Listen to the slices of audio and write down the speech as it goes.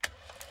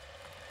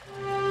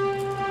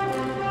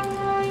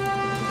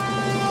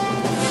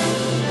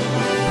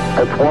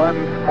It's one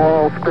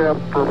small step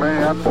for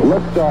man.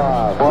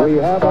 Liftoff. We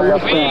have a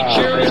liftoff. We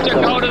choose to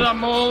go to the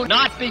moon,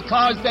 not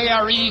because they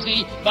are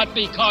easy, but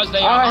because they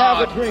are hard.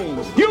 I have a dream.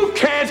 You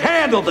can't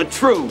handle the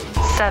truth.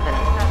 7,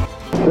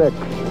 6,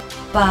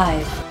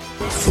 5,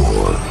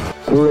 4,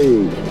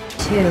 3,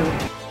 2,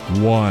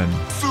 1.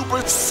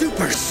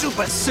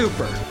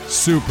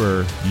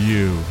 Super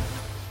you.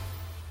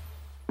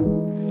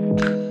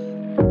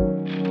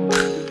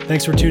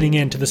 Thanks for tuning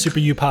in to the Super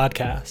You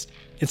podcast.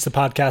 It's the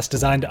podcast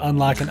designed to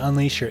unlock and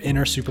unleash your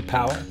inner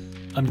superpower.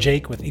 I'm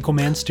Jake with Equal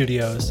Man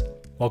Studios.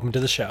 Welcome to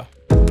the show.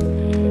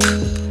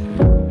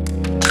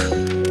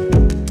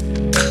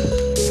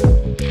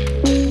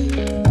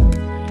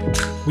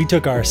 We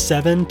took our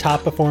 7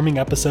 top performing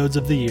episodes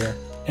of the year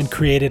and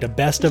created a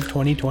best of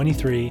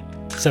 2023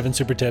 7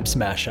 Super Tips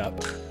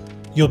mashup.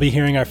 You'll be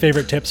hearing our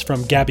favorite tips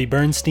from Gabby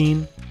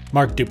Bernstein,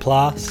 Mark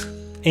Duplass,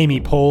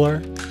 Amy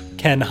Poehler,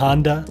 Ken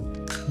Honda,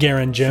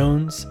 Garen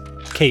Jones,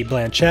 Kate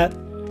Blanchett,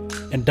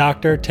 and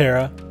Dr.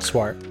 Tara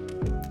Swart.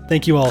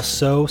 Thank you all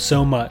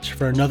so much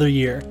for another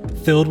year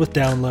filled with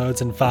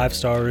downloads and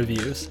 5-star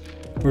reviews.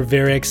 We're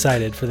very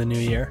excited for the new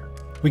year.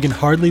 We can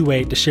hardly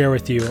wait to share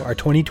with you our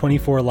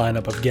 2024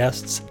 lineup of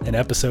guests and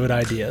episode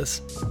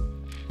ideas.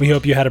 We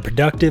hope you had a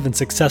productive and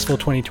successful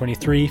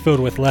 2023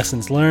 filled with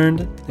lessons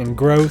learned and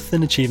growth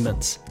and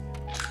achievements.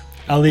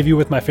 I'll leave you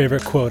with my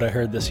favorite quote I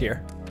heard this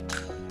year.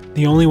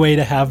 The only way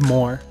to have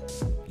more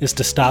is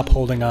to stop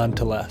holding on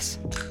to less.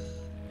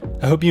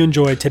 I hope you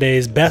enjoyed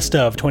today's Best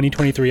of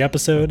 2023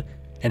 episode,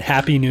 and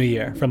Happy New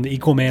Year from the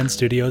Equal Man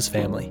Studios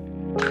family.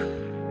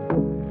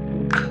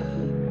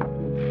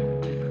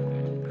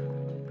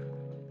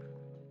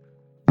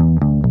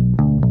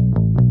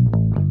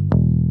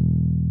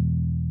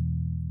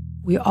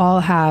 We all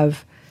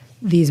have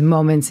these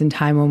moments in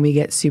time when we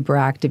get super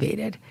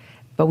activated,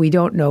 but we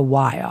don't know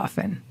why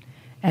often.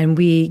 And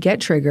we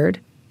get triggered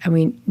and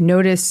we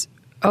notice,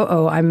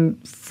 I'm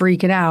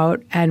freaking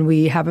out, and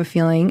we have a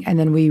feeling, and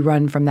then we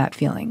run from that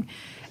feeling.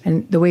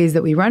 And the ways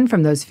that we run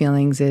from those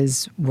feelings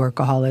is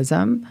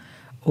workaholism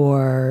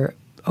or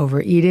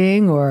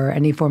overeating or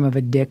any form of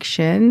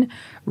addiction,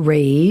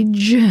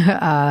 rage,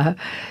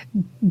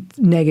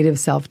 negative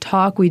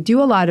self-talk. We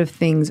do a lot of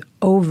things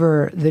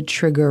over the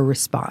trigger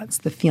response,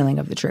 the feeling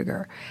of the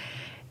trigger.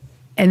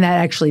 And that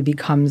actually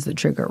becomes the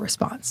trigger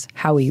response,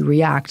 how we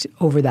react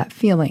over that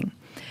feeling.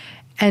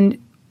 And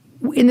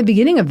in the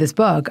beginning of this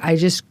book, I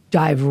just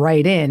dive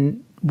right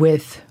in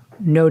with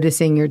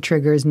noticing your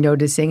triggers,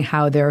 noticing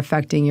how they're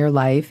affecting your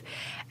life,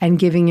 and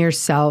giving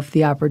yourself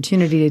the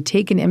opportunity to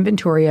take an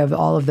inventory of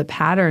all of the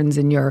patterns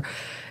in your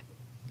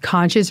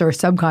conscious or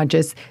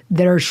subconscious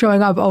that are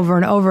showing up over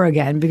and over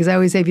again. Because I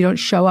always say if you don't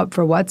show up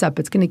for what's up,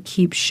 it's going to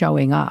keep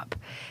showing up.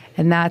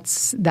 And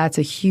that's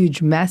a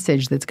huge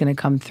message that's going to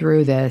come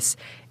through this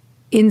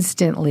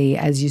instantly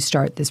as you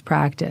start this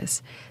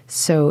practice.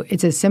 So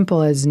it's as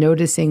simple as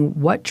noticing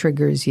what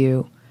triggers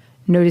you,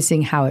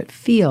 noticing how it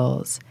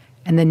feels,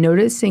 and then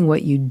noticing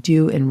what you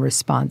do in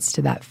response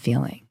to that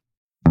feeling.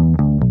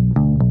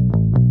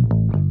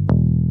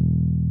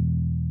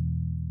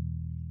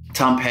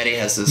 Tom Petty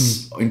has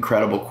this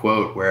incredible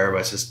quote where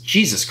everybody says,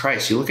 Jesus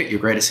Christ, you look at your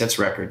greatest hits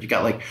record, you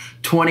got like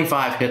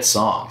 25 hit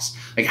songs.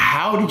 Like,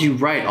 how did you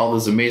write all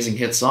those amazing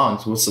hit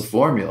songs? What's the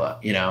formula,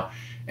 you know?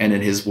 And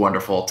in his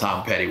wonderful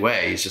Tom Petty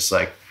way, he's just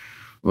like,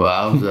 well,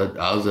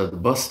 I was at the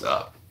bus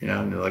stop, you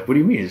know? And they're like, what do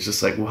you mean? It's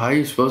just like, well, how are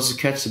you supposed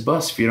to catch the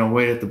bus if you don't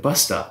wait at the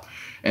bus stop?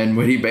 And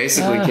what he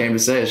basically came to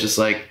say is just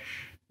like,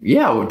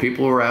 yeah, when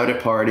people were out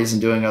at parties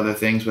and doing other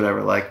things,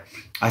 whatever, like,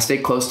 I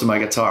stayed close to my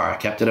guitar. I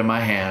kept it in my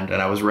hand,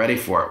 and I was ready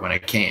for it when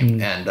it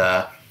came. And,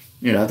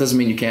 you know, it doesn't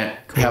mean you can't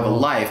have a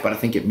life, but I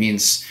think it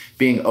means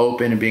being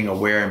open and being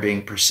aware and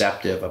being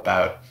perceptive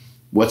about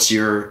what's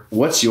your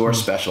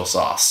special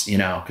sauce, you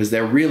know, because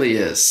there really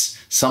is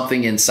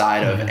something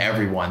inside of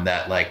everyone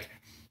that, like,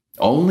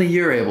 only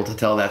you're able to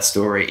tell that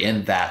story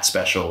in that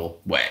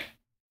special way.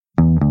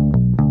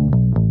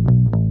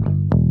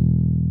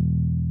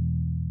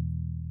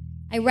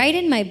 I write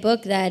in my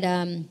book that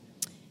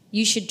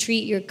you should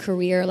treat your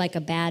career like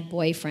a bad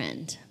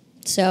boyfriend.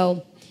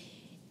 So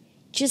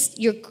just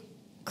your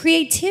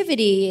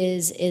creativity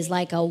is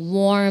like a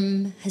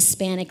warm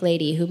Hispanic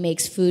lady who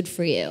makes food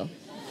for you.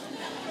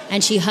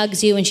 And she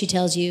hugs you and she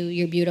tells you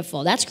you're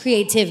beautiful. That's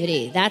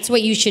creativity. That's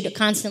what you should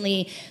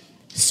constantly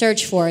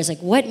search for, is like,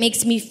 what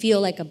makes me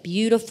feel like a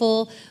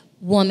beautiful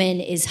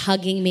woman is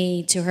hugging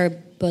me to her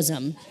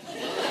bosom.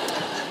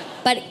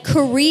 But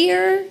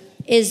career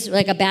is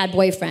like a bad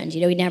boyfriend.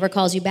 You know, he never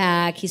calls you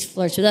back. He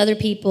flirts with other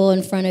people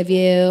in front of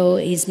you.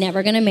 He's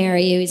never going to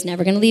marry you. He's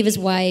never going to leave his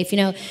wife. You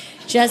know,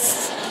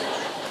 just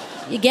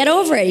you get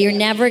over it. You're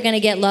never going to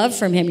get love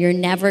from him. You're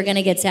never going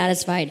to get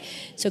satisfied.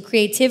 So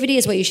creativity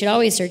is what you should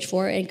always search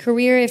for. And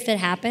career, if it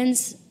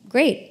happens,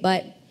 great.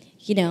 But,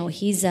 you know,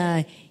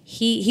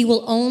 he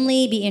will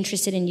only be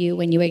interested in you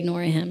when you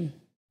ignore him.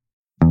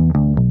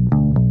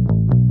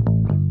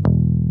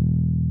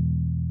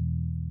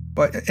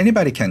 What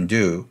anybody can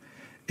do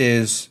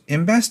is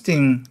invest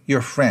in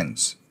your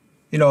friends.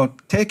 You know,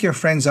 take your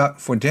friends out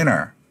for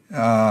dinner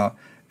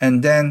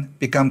and then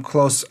become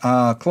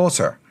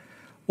closer,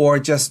 or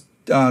just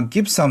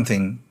give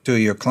something to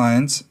your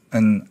clients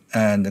and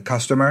the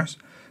customers.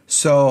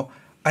 So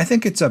I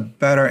think it's a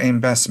better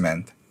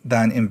investment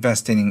than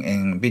investing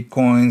in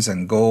Bitcoins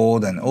and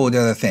gold and all the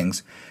other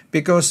things.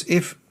 Because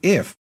if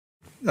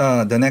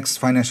the next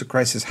financial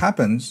crisis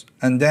happens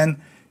and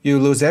then you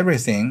lose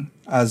everything,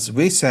 as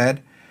we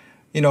said,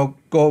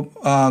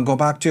 go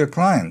back to your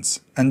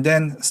clients and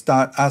then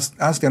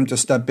ask them to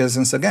start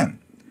business again.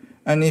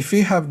 And if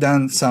you have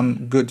done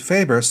some good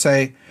favor,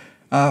 say,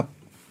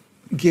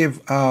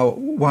 give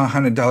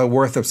 $100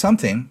 worth of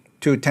something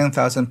to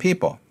 10,000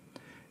 people,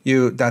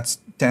 that's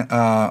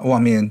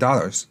 $1 million.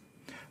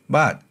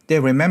 But they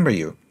remember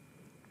you.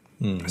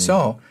 Mm-hmm.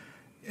 So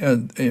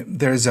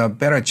there's a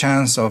better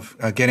chance of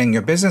getting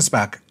your business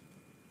back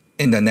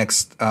in the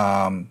next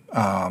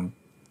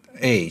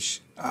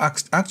age.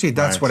 Actually,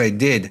 that's what I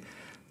did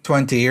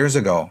 20 years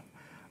ago.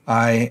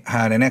 I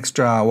had an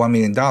extra $1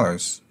 million.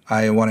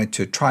 I wanted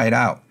to try it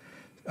out,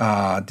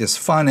 this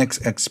fun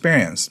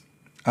experience.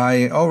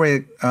 I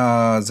already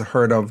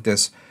heard of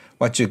this,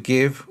 what you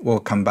give will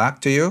come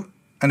back to you,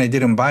 and I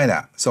didn't buy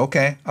that. So,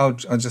 okay, I'll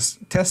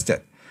just test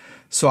it.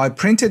 So I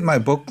printed my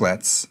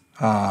booklets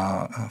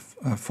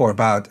for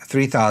about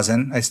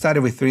 3,000. I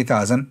started with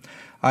 3,000.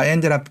 I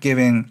ended up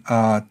giving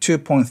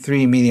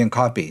 2.3 million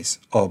copies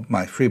of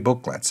my free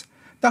booklets.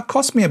 That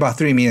cost me about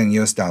 $3 million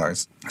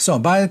US. So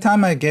by the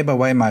time I gave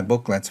away my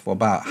booklets for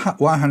about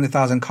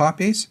 100,000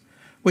 copies,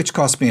 which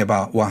cost me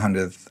about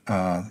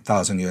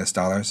 100,000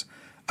 US,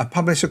 a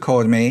publisher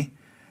called me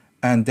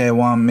and they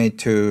want me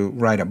to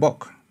write a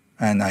book.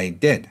 And I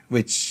did,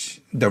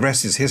 which the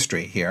rest is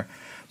history here.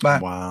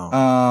 But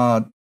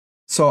wow.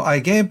 So I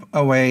gave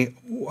away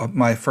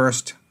my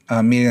first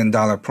 $1 million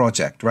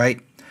project, right?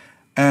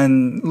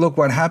 And look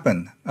what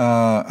happened.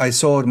 I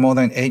sold more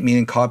than 8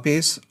 million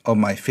copies of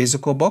my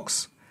physical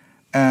books,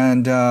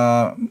 and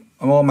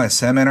all my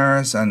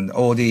seminars and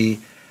all the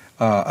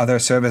other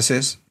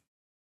services.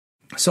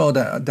 So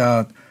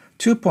the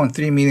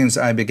 2.3 millions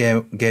I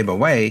gave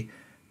away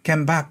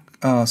came back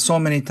so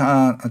many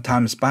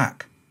times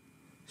back.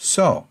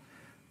 So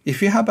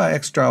if you have an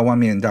extra $1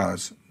 million,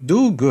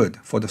 do good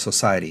for the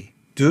society.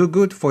 Do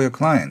good for your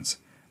clients.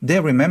 They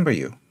remember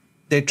you.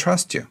 They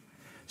trust you.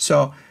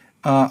 So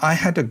I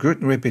had a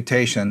good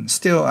reputation.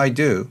 Still I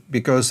do,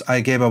 because I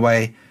gave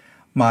away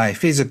my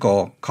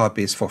physical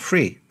copies for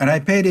free. And I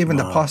paid even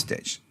the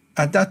postage.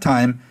 At that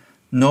time,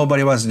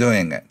 nobody was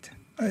doing it.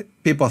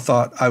 People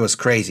thought I was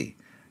crazy.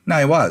 No,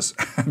 I was,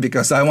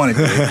 because I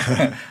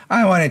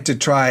wanted to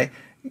try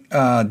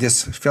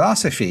this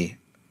philosophy.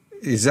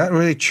 Is that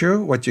really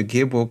true? What you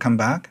give will come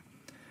back?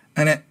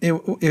 And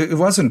it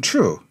wasn't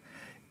true.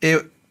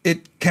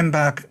 It came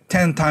back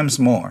 10 times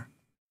more.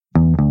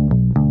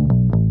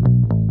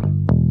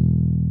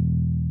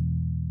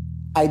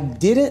 I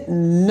didn't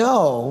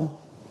know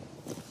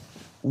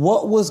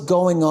what was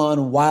going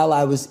on while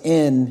I was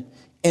in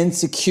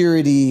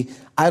insecurity.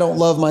 I don't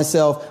love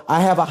myself. I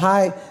have a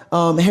high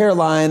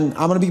hairline.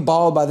 I'm going to be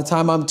bald by the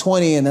time I'm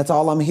 20, and that's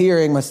all I'm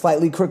hearing. My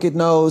slightly crooked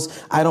nose.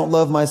 I don't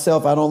love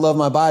myself. I don't love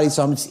my body.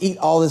 So I'm just eat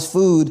all this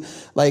food.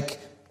 Like,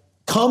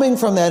 coming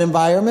from that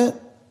environment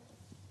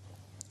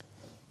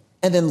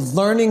and then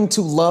learning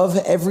to love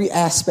every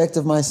aspect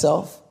of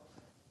myself,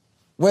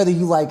 whether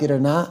you like it or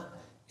not,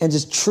 and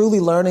just truly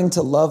learning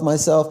to love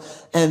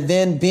myself, and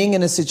then being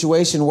in a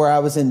situation where I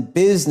was in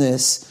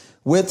business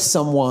with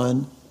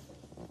someone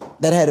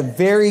that had a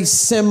very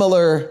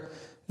similar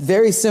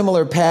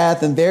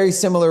path and very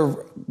similar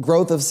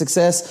growth of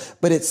success,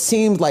 but it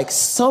seemed like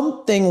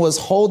something was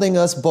holding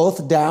us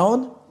both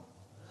down.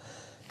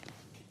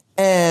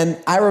 And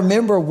I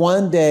remember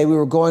one day we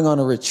were going on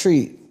a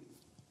retreat,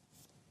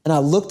 and I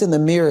looked in the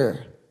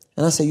mirror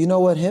and I said, you know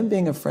what? Him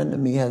being a friend to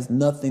me has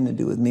nothing to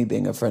do with me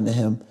being a friend to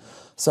him.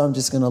 So I'm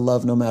just going to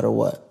love no matter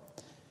what.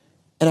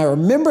 And I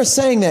remember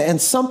saying that, and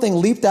something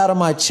leaped out of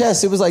my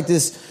chest. It was like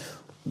this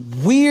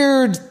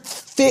weird,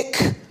 thick,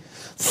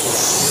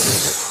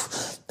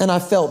 and I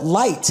felt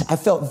light. I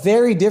felt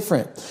very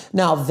different.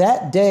 Now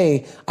that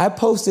day I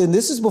posted, and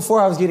this is before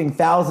I was getting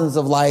thousands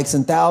of likes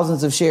and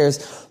thousands of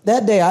shares.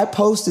 That day I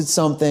posted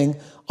something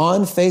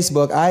on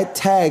Facebook. I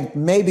tagged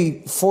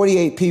maybe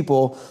 48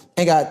 people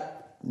and got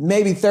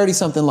maybe 30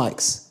 something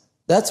likes.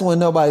 That's when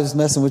nobody was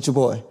messing with your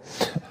boy.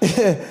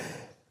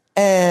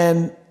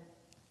 And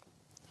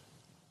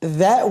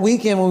that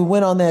weekend when we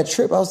went on that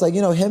trip, I was like,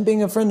 him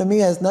being a friend to me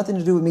has nothing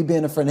to do with me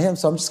being a friend to him.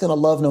 So I'm just going to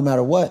love no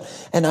matter what.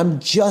 And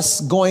I'm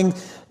just going,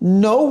 I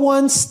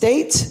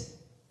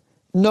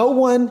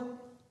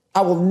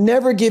will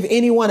never give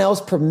anyone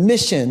else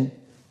permission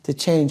to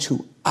change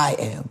who I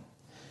am.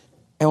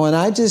 And when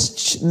I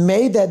just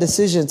made that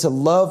decision to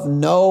love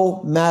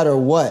no matter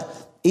what,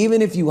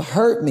 even if you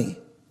hurt me,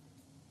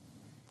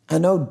 I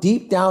know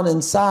deep down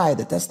inside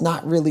that that's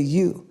not really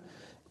you.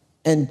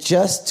 And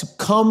just to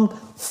come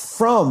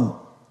from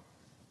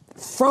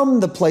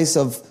the place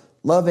of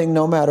loving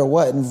no matter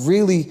what, and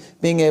really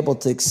being able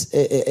to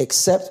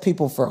accept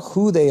people for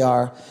who they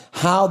are,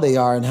 how they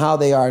are, and how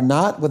they are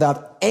not,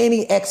 without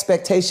any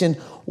expectation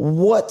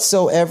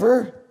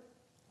whatsoever.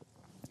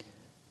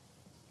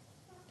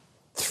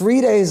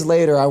 3 days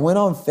later, I went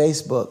on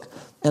Facebook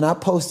and I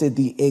posted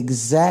the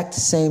exact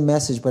same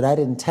message, but I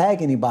didn't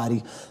tag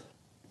anybody,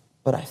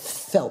 but I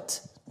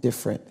felt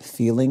different.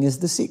 Feeling is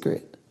the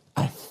secret.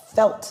 I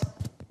felt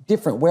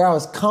different where I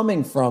was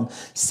coming from,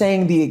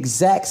 saying the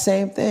exact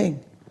same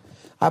thing.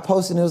 I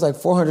posted and it was like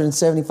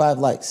 475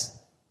 likes,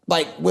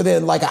 like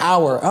within like an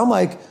hour. I'm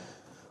like,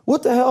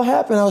 what the hell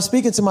happened? I was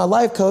speaking to my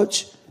life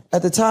coach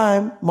at the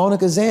time,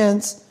 Monica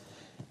Zanz,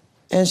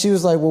 and she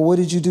was like, well, what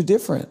did you do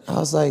different? I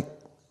was like,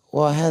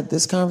 well, I had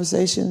this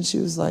conversation. She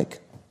was like,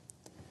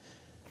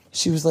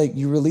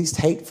 you released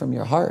hate from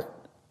your heart.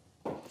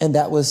 And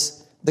that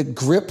was the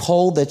grip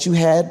hold that you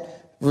had,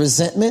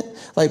 resentment,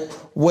 like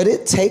what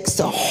it takes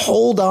to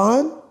hold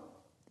on.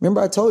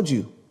 Remember I told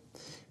you,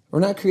 we're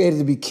not created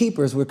to be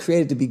keepers, we're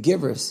created to be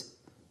givers.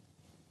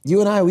 You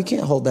and I, we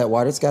can't hold that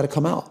water, it's gotta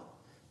come out.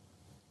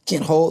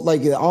 Can't hold,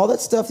 like all that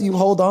stuff you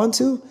hold on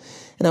to.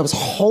 And I was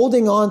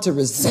holding on to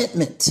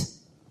resentment.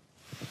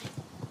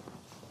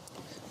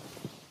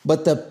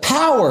 But the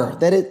power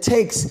that it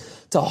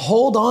takes to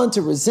hold on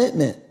to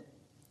resentment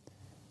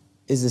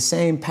is the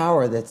same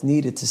power that's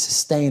needed to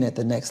sustain at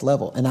the next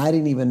level. And I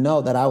didn't even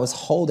know that I was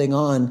holding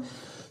on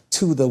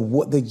to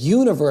the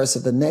universe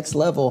of the next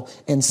level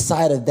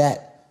inside of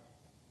that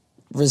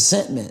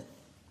resentment.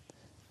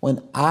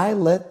 When I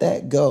let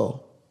that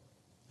go,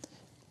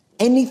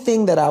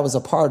 anything that I was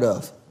a part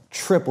of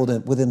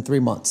tripled within 3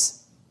 months.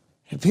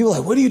 And people were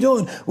like, what are you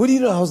doing? What are you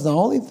doing? The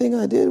only thing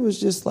I did was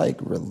just like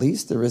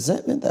release the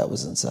resentment that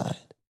was inside.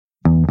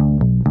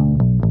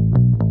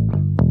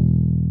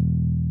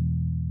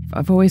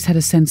 I've always had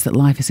a sense that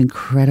life is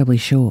incredibly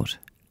short.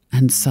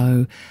 And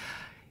so,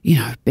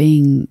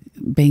 being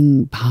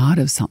part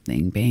of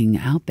something, being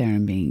out there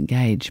and being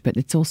engaged, but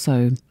it's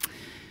also,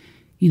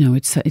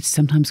 it's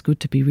sometimes good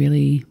to be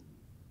really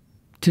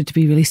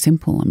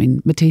simple. I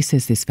mean, Matisse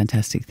says this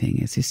fantastic thing.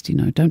 It's just,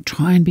 don't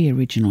try and be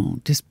original.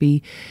 Just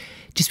be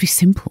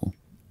simple.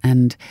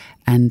 And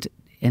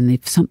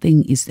if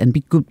something is, and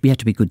be good, we have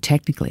to be good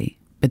technically,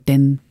 but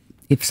then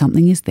if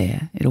something is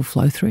there, it'll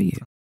flow through you.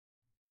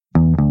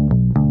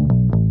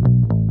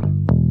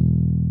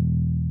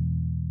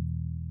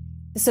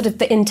 Sort of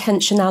the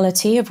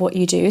intentionality of what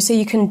you do. So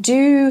you can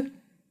do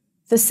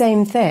the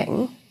same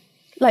thing.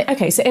 Like,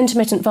 okay, so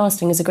intermittent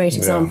fasting is a great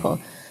example.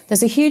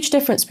 There's a huge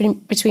difference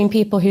between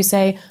people who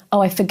say,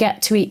 oh, I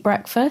forget to eat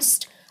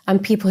breakfast,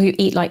 and people who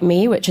eat like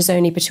me, which is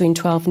only between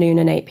 12 noon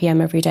and 8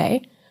 p.m. every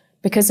day,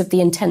 because of the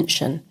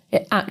intention.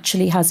 It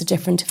actually has a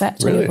different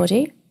effect on your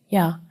body.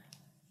 Yeah.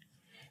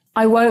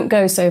 I won't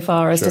go so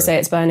far as to say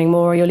it's burning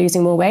more or you're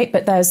losing more weight,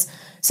 but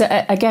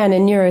again,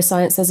 in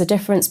neuroscience, there's a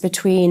difference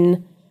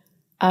between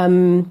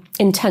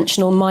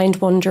intentional mind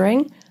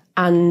wandering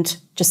and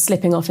just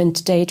slipping off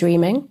into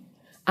daydreaming.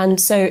 And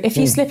so if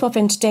you slip off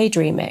into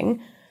daydreaming,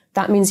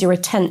 that means your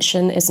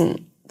attention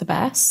isn't the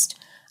best.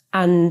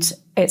 And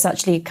it's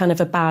actually kind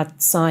of a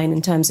bad sign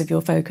in terms of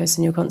your focus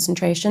and your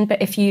concentration.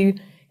 But if you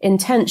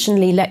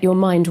intentionally let your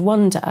mind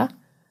wander,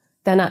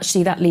 then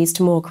actually that leads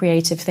to more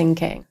creative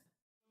thinking.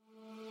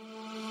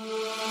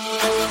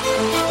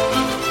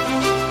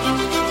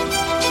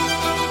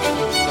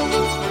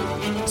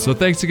 So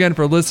thanks again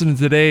for listening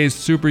to today's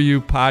Super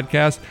You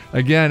podcast.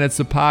 Again, it's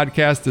a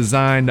podcast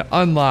designed to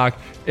unlock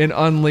and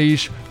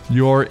unleash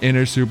your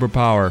inner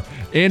superpower.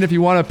 And if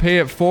you want to pay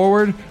it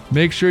forward,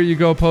 make sure you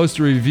go post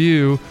a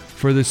review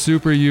for the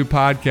Super You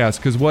podcast,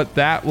 because what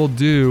that will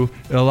do,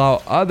 it'll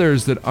allow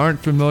others that aren't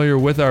familiar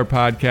with our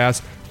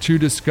podcast to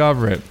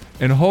discover it.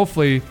 And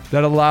hopefully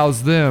that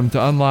allows them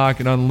to unlock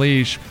and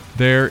unleash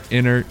their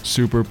inner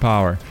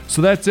superpower.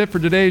 So that's it for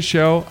today's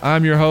show.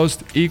 I'm your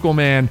host, Equal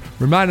Man,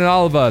 reminding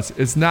all of us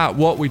it's not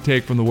what we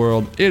take from the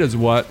world, it is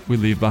what we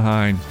leave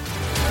behind.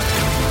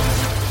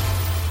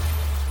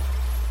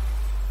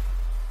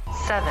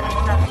 7,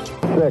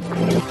 6,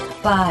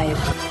 5,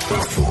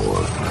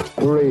 4,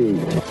 3,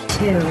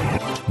 2,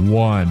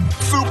 1.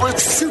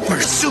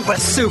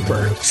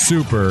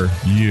 Super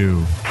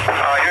You.